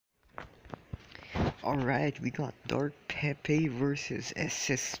Alright, we got Dark Pepe versus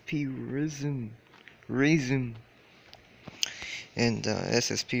SSP Rhythm. And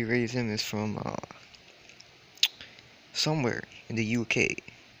SSP Rhythm is from somewhere in the UK.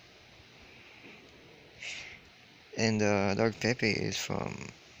 And Dark Pepe is from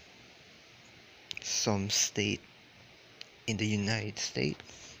some state in the United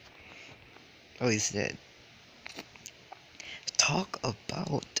States. Oh, he's dead. Talk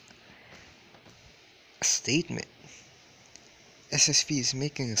about a statement. SSP is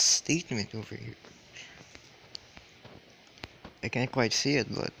making a statement over here. I can't quite see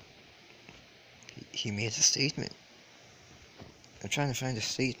it, but he made a statement. I'm trying to find the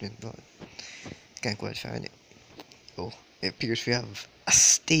statement, but can't quite find it. Oh, it appears we have a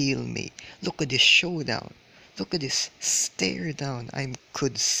stalemate. Look at this showdown. Look at this stare down, I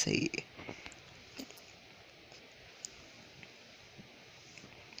could say.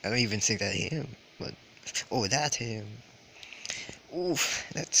 I don't even think that him, but oh, that him. Oof,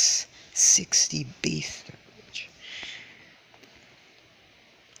 that's 60 base damage.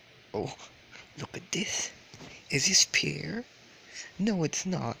 Oh, look at this. Is this fair? No, it's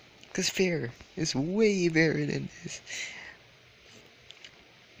not, because fair is way better than this.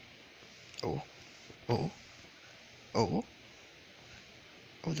 Oh, oh, oh,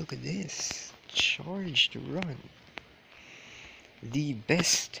 oh, look at this. Charged run. The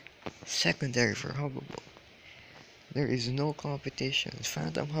best secondary for Hubbable. There is no competition.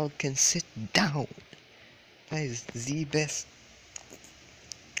 Phantom Hulk can sit down. That is the best.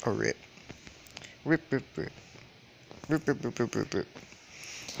 Or rip. Rip, rip, rip. Rip, rip, rip, rip, rip, rip.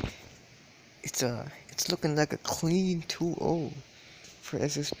 It's looking like a clean 2-0 for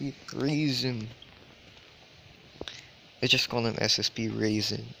SSP Raisin. I just call him SSP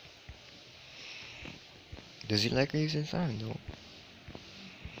Raisin. Does he like raisins? I don't know.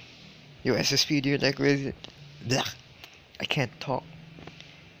 Yo, SSP, do you like raisin? Blah. I can't talk.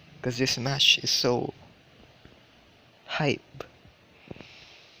 Because this match is so hype.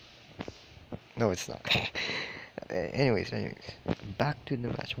 No, it's not. Anyways, back to the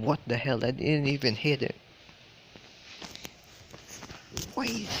match. What the hell? I didn't even hit it.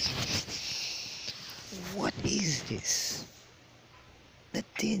 Wait. What is this? That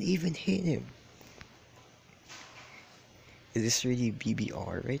didn't even hit him. Is this really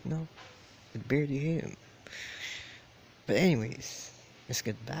BBR right now? It barely hit him. But anyways, let's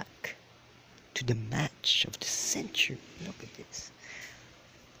get back to the match of the century. Look at this.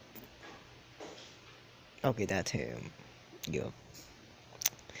 Okay, that's him. Yo.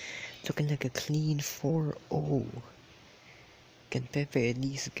 Looking like a clean 4-0. Can Pepe at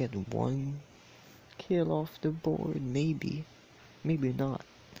least get one kill off the board? Maybe. Maybe not.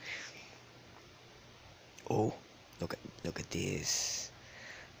 Oh, look at this.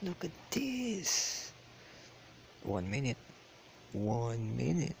 Look at this. 1 minute. 1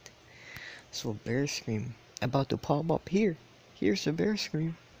 minute. So bear scream about to pop up here. Here's a bear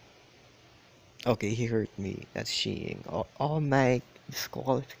scream. Okay, he hurt me. That's cheating. All my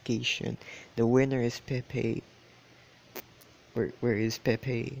disqualification. The winner is Pepe. Where is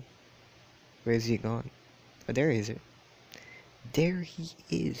Pepe? Where is he gone? Oh, there he is. There he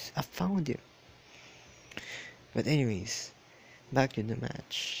is. I found him. But anyways, back to the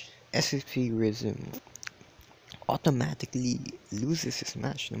match. SSP Rhythm automatically loses his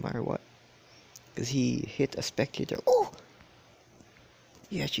match no matter what. Because he hit a spectator. Oh!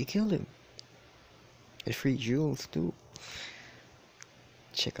 He actually killed him. And free jewels too.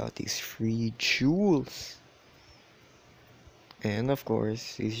 Check out these free jewels. And of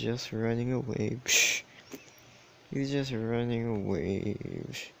course, he's just running away. Psh. He's just running away.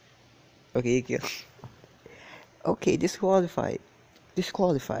 Psh. Okay, kill. Okay, disqualified.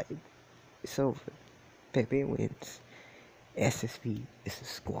 Disqualified. It's over. Pepe wins. SSP is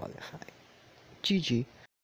disqualified. GG.